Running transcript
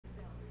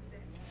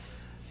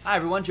Hi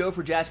everyone, Joe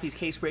for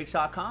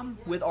JaspysCaseBreaks.com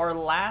with our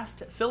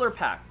last filler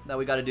pack that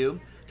we got to do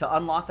to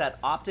unlock that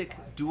optic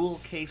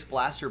dual case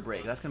blaster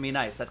break. That's going to be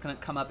nice. That's going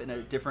to come up in a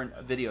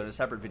different video, in a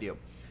separate video.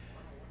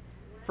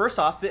 First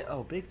off,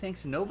 big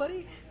thanks to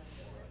nobody.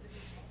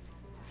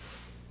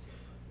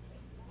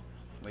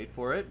 Wait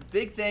for it.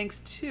 Big thanks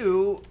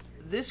to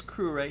this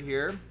crew right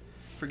here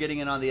for getting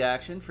in on the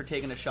action, for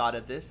taking a shot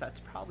at this. That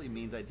probably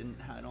means I don't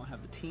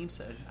have the team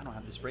set. I don't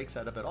have this break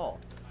set up at all.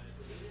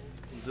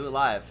 We'll do it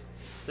live.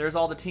 There's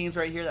all the teams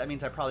right here. That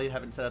means I probably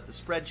haven't set up the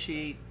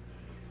spreadsheet.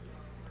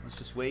 I was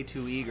just way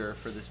too eager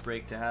for this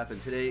break to happen.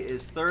 Today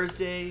is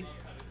Thursday,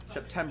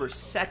 September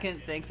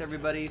 2nd. Thanks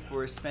everybody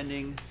for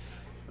spending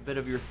a bit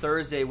of your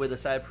Thursday with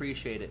us. I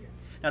appreciate it.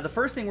 Now the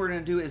first thing we're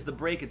going to do is the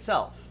break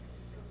itself.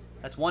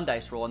 That's one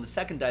dice roll, and the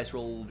second dice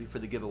roll will be for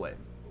the giveaway.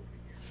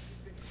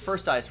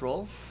 First dice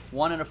roll,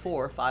 1 and a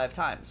 4, 5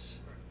 times.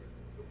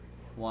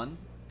 1,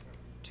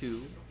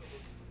 2,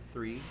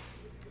 3,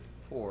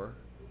 4,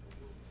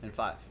 and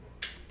 5.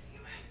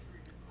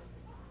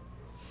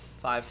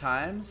 5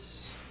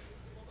 times.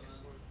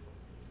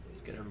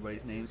 Let's get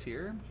everybody's names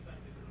here.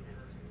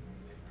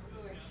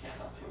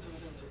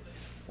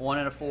 1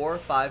 and a 4,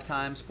 5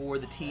 times for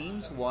the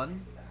teams.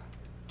 1,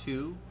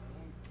 2,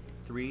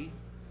 3,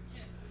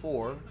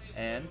 4,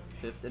 and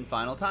 5th and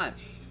final time.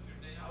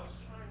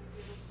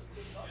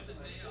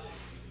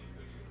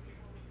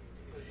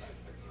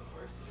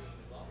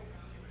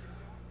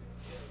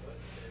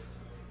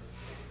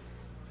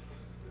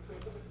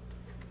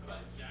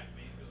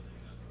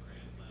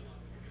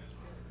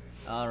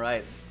 All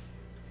right,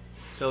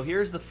 so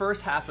here's the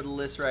first half of the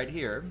list right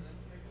here,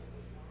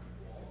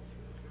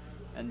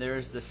 and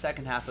there's the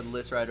second half of the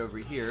list right over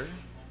here.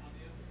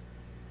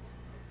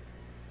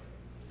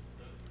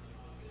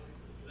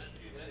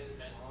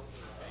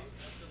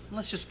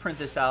 Let's just print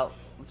this out.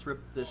 Let's rip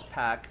this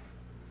pack.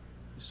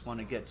 Just want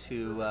to get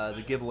to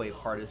the giveaway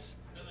part as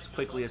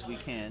quickly as we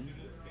can.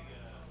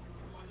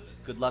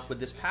 Good luck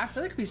with this pack.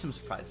 There could be some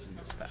surprises in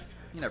this pack.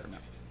 You never know.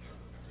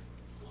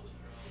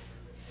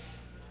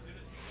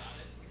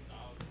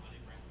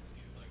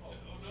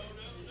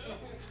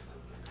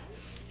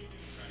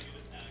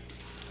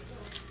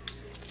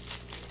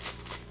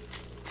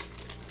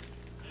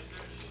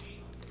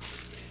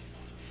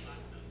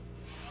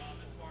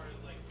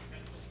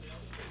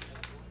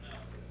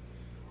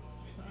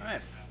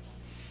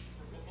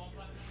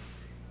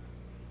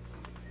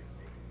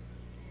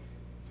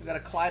 We've got a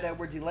Clyde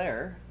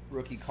Edwards-Helaire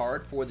rookie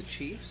card for the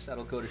Chiefs.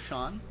 That'll go to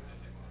Sean.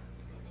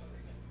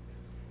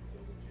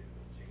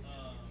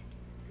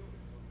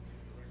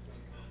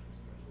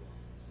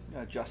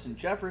 Got Justin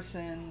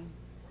Jefferson,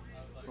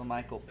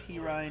 LaMichael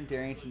Pirine,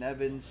 Darrington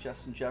Evans,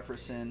 Justin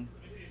Jefferson.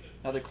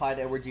 Another Clyde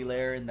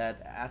Edwards-Helaire in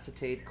that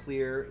acetate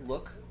clear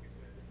look,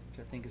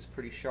 which I think is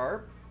pretty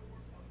sharp.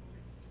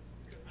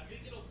 I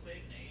think it'll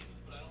say names,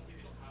 but I don't think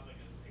it'll have like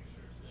a picture.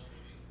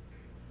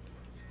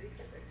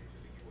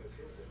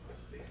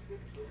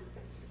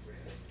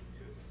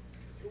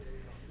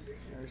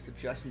 There's the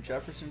Justin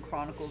Jefferson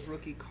Chronicles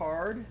rookie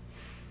card.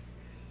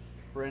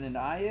 Brandon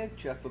Ayuk,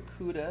 Jeff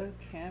Okudah,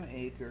 Cam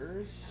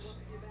Akers,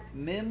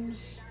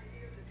 Mims,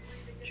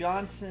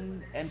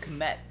 Johnson, and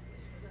Komet.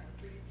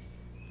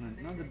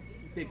 None of the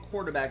big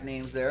quarterback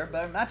names there,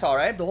 but that's all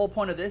right. The whole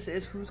point of this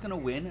is who's going to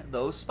win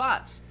those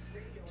spots.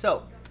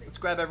 So let's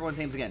grab everyone's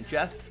names again.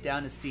 Jeff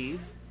down to Steve.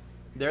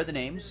 There are the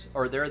names,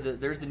 or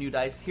there's the new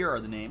dice. Here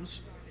are the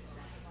names.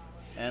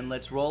 And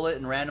let's roll it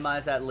and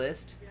randomize that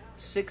list.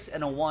 6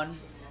 and a 1,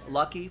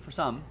 lucky for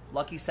some,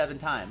 lucky 7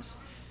 times.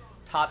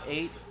 Top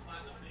 8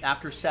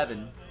 after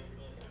 7.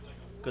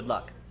 Good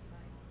luck.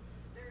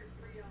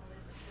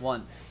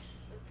 1,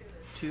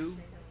 2,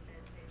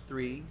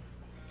 3,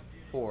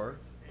 4,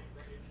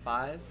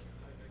 5,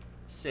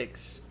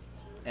 6,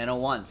 and a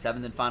 1.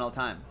 7th and final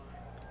time.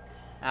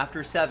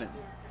 After 7.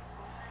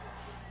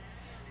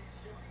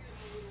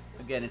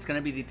 Again, it's going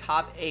to be the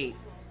top 8.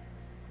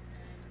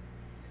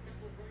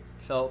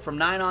 So from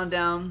 9 on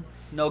down,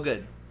 no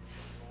good.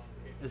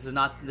 This is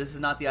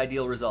not the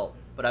ideal result,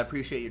 but I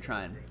appreciate you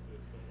trying.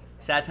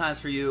 Sad times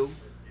for you,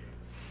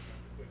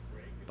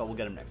 but we'll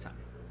get them next time.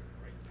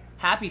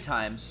 Happy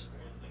times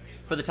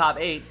for the top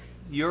 8.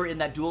 You're in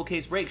that dual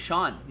case break.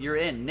 Sean, you're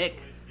in.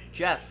 Nick,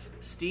 Jeff,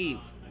 Steve,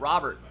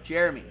 Robert,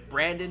 Jeremy,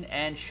 Brandon,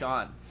 and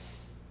Sean.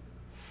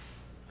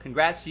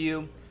 Congrats to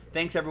you.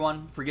 Thanks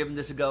everyone for giving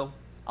this a go.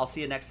 I'll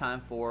see you next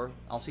time for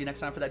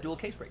that dual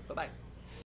case break. Bye-bye.